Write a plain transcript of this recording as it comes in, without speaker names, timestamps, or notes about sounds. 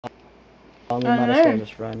We might as well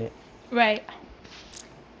just run it. Right.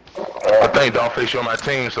 I think Dollface on my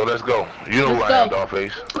team, so let's go. You know who I am,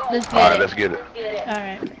 Dollface. Let's get Alright, let's get it.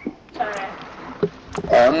 Alright.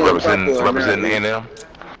 Representing A&M.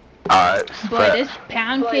 Alright. Boy, this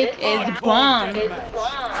pound cake is bomb.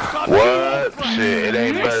 What? Shit, it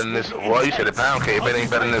ain't better than this. Well, you said the pound cake, but it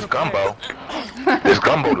ain't better than this gumbo. This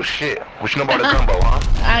gumbo the shit. What you know about the gumbo, huh?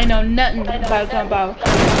 I know nothing about gumbo.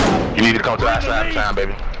 You need to come to that side of town,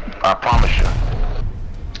 baby. I promise you.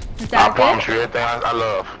 I promise you everything I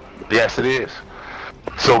love. Yes, it is.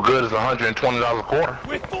 So good as $120 a quarter.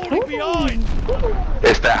 We're falling behind.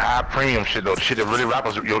 It's that high premium shit though. The shit that really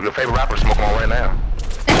rappers, your favorite rapper smoking on right now.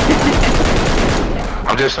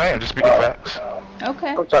 I'm just saying, just speaking facts.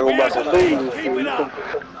 Okay. I'm talking about the food.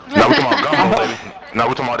 No, we're talking about gumbo, baby. No,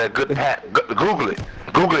 we're talking about that good pat. Google it.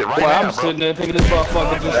 Google it right now, I'm sitting there thinking this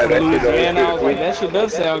motherfucker just from Louisiana. I was like, that shit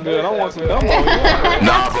does sound good. I want some gumbo.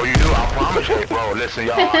 Nah, bro, you do. I promise you, bro. Listen,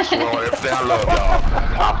 y'all. I swear on everything I love, y'all.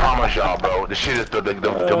 I promise y'all, bro. This shit is the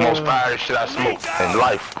most fire shit I smoked in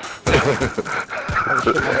life.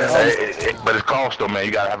 But it's cost though, man.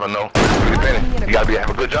 You gotta have a you gotta have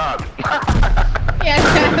a good job. Yeah,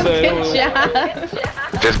 good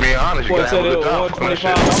job. Just being honest, you gotta have a good job.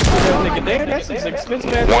 125. That's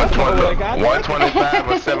expensive. 125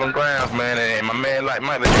 or 7 grams, man. And my man like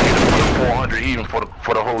Mike, let you get it for 400 even for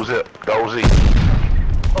the whole zip, the OZ.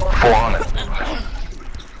 400.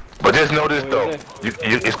 But just know this though,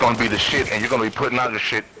 it's gonna be the shit, and you're gonna be putting out the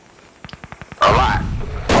shit a lot,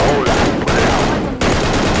 a whole lot.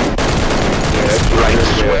 Like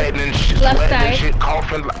sweating and shit,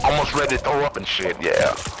 coughing, almost ready to throw up and shit.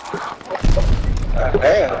 Yeah.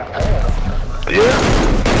 Yeah.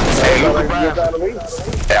 Hey, look, Bryce.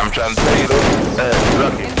 Hey, I'm trying to tell you,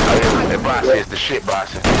 Lucky. Hey, Bryce, it's the shit,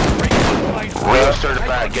 Bryce. Real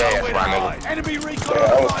certified gas, my nigga.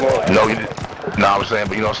 No, you didn't. No, I'm saying,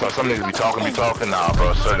 but you know, some niggas be talking. Nah,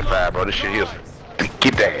 bro, certified, bro. This shit here,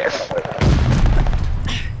 get that ass.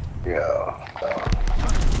 Yeah.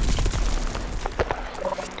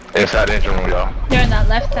 Inside the engine room, y'all. They're on that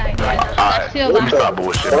left side. Alright, let me stop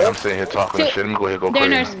bullshit. I'm sitting here talking shit. Let me go ahead and go crazy.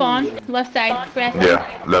 They're in our spawn. Left side. Yeah,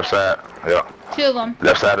 left side. Yeah. 2 of them.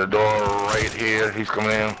 Left side of the door right here. He's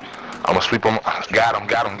coming in. I'm gonna sweep him. Got him.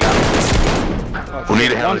 We need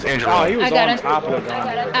to handle this engine room. Oh, he was on top of it.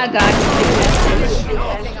 I got it.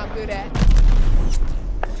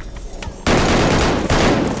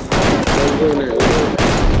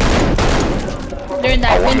 They're in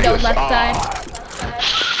that window left side.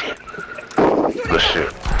 Good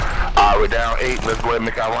shit. Alright, we're down 8. Let's go ahead and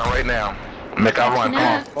make our run right now. Make our run, come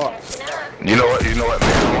on. You know what, make our run.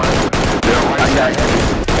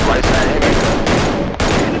 Right side heavy.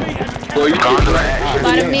 Gondola action.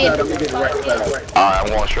 Alright, I'm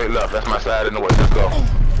going straight left. That's my side in the way. Let's go.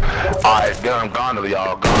 Alright, get on Gondola,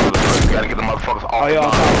 y'all. Gondola first. You gotta get the motherfuckers off the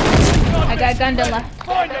Gondola. I got Gondola.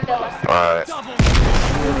 Alright.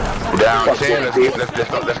 We're down 10.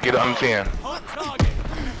 Let's get on 10.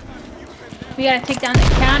 We gotta take down the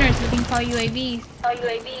counters so we can call UAVs.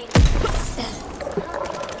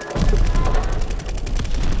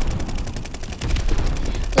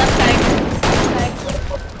 Left side.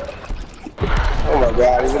 Oh my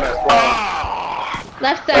god, he's in that spawn.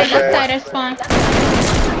 Left side of spawn.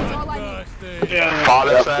 Fall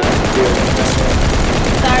left side.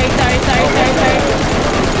 Sorry.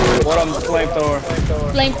 What on the flamethrower?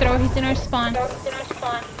 Flamethrower, he's in our spawn.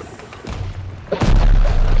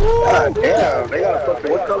 God damn, they got a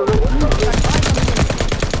fucking what color is it?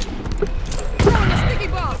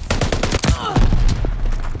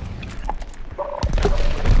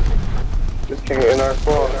 Just came in our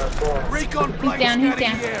spawn. He's down.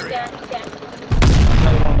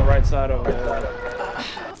 Another on the right side over there.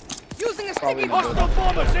 Using a sticky bomb. Hostile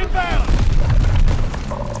bombers inbound.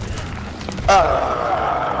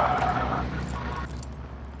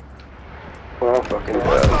 Well, I'm fucking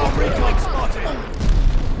dead. Hostile recon spotted.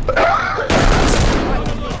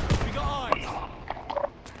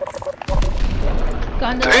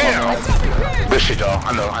 Gondola. Damn! Good shit, y'all. I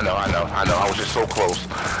know. I was just so close.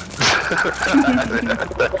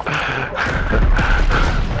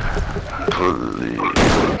 Please.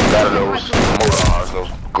 Got those morons, those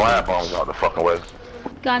glad bombs out the fucking way.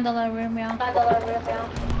 Gondola room, y'all.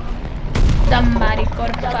 Somebody, por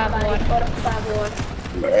favor.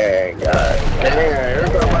 Man, God. Damn,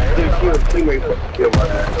 everybody wants to kill my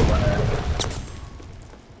ass.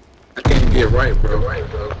 I can't get right, bro.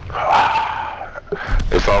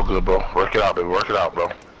 It's all good, bro. Work it out, baby. Work it out, bro.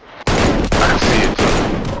 I can see it, too.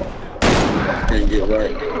 Can't get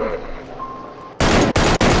right.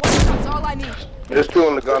 That's all I need. There's 2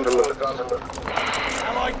 on the gondola.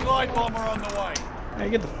 Allied glide bomber on the way. Hey,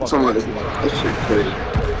 get the fuck Somebody, out. this shit crazy.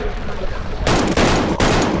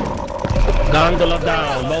 Gondola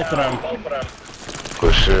down, both of them.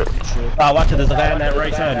 Good shit. Oh, watch it, there's a guy on that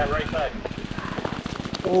right side.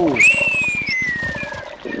 Ooh.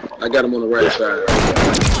 I got him on the right side.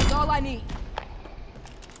 That's all I need.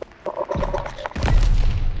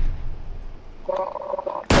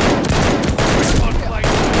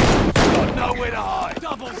 Got nowhere to hide.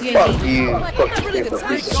 Double Fuck you. Fuck really you. the Fuck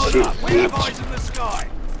tank this gone shit, up. We have bitch. eyes in the sky.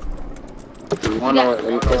 The one on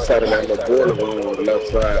the inside of that little border room on the left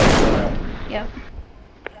side. Yep.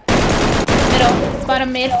 Middle.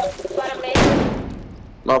 Bottom mid.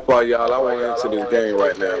 My fault, y'all. I went into this game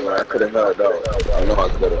right now, man. I could have held out. I know I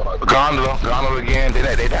could have. Gondola again. They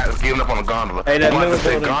had given up on the gondola. Hey, that I'm about middle to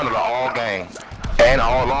say building. gondola all game. And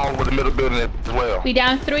all along with the middle building as well. We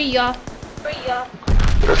down 3, y'all.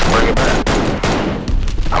 Let's bring it back.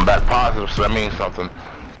 I'm back positive, so that means something.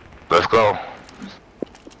 Let's go.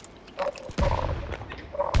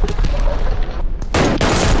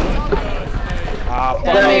 Ah, fuck.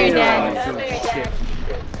 That's very dead.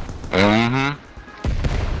 Mm-hmm.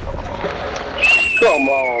 Come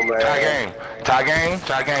on, man. Tie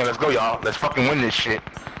game. Let's go, y'all. Let's fucking win this shit.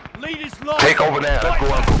 Lead is lost. Take over now. Let's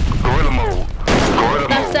go on gorilla mode.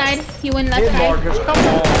 Left side. You win left Hit side. Marcus, come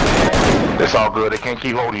on. It's all good. They can't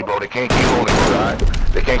keep holding you, bro. They can't keep holding you, alright?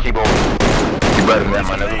 They can't keep holding you. You better than that,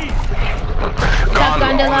 my nigga.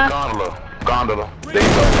 Gondola. There you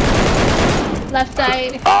go. Left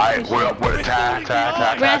side. Alright, we're up with a tie.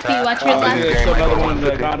 Rafi, watch your I think this left. game might go to One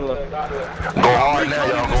 150. gondola. Go hard now,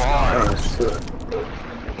 y'all. Go hard.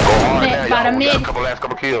 Go hard now, Bottom y'all. We mid. got last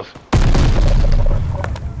couple kills.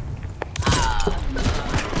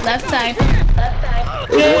 Left side.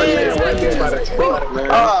 It's one man right there by the truck, man.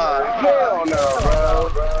 Hell no,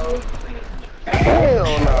 bro.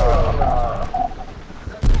 Hell no.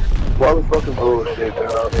 Motherfucking bullshit,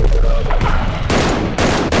 dog.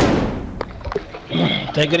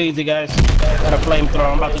 Take it easy, guys. Got a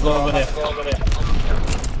flamethrower, I'm about to go over there.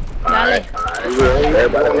 Dale.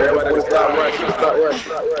 Everybody stop rushing.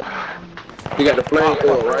 You got the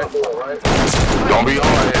flamethrower, right? Don't be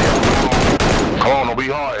hard headed. Come on, don't be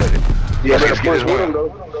hard headed. Yeah, Let's they get this push win. him,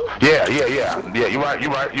 though. Yeah. You're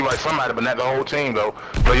right. Somebody, but not the whole team, though.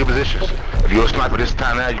 Play your positions. If you're a sniper this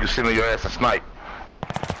time now, you can sit on your ass and snipe.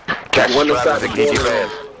 Catch the stragglers and keep your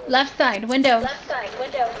fast. Left side. Window.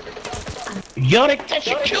 Yo, they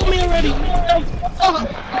should kill me already. Come on.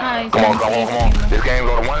 This game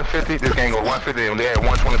go to 150. This game go to 150, and they're at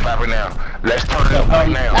 125 right now. Let's turn it up right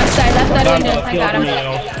now. Left side window. Gondola I got killed him. me,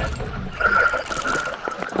 yo.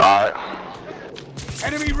 Alright.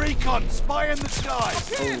 Enemy recon. Spy in the sky.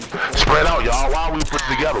 Spread out, y'all. Why are we put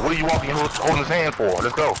together? What are you walking holding his hand for?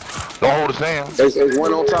 Let's go. Don't hold his hand. There's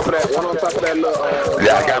one on top of that. One on top of that little.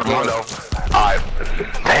 Yeah, I got one though. Alright.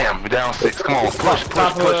 Damn, we down 6. Come on, push.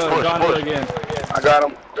 Gondola again. I got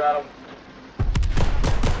him.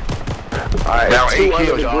 Alright, Down 8 2 under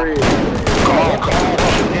kills, the y'all. bridge. Come on,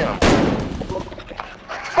 shoot him.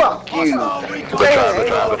 Fuck you. Good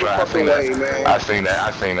try. I seen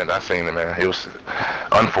that, man. It was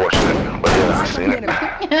unfortunate, but yeah, I seen it.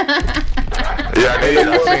 Yeah, I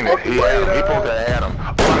seen it. He supposed to have him.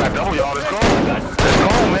 Oh, I got double, y'all. Let's go,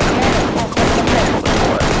 man.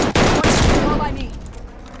 All I need.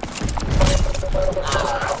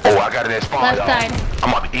 Oh, I got it in spawn, Left y'all. side. I'm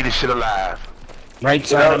about to eat this shit alive. Right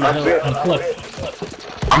side on the hill, on the cliff.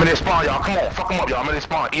 I'm in this spawn, y'all. Come on, fuck them up, y'all. I'm in this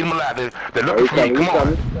spawn. Eat them alive. They're looking for me.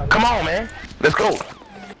 Come on, man. Let's go.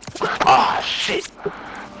 Ah, shit.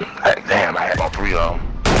 Damn, I had about 3 of them.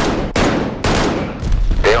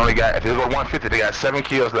 They only got, if they go 150, they got 7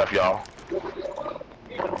 kills left, y'all.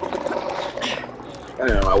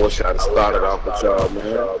 Damn, I wish I'd started off with y'all,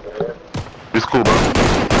 man. It's cool, bro.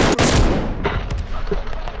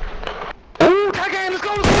 Ooh, tie game. Let's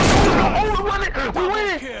go. Oh, we win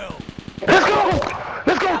it. Let's go.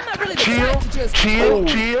 Chill.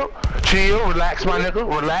 Relax, my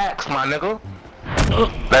nigga.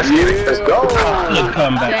 Let's get it. Let's go. Good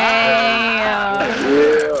comeback. Damn.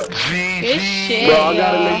 GG. Good shit, Bro, I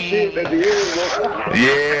got y'all. enough shit at the end, bro.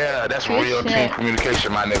 Yeah, that's Good real shit. team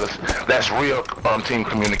communication, my niggas. That's real team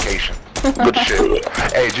communication. Good shit.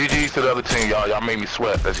 Hey, GG's to the other team, y'all. Y'all made me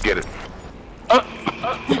sweat. Let's get it.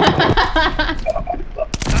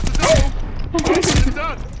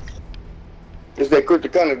 It's that quick to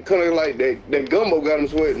kind of like that gumbo got him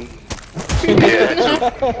sweating. Yeah,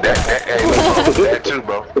 that too,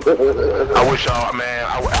 bro. I wish y'all, man,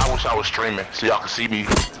 I wish I was streaming so y'all could see me.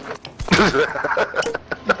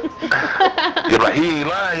 You're like, he ain't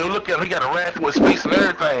lying. Yo, look at him. He got a raft with space and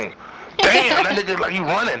everything. Damn, that nigga like he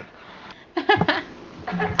running.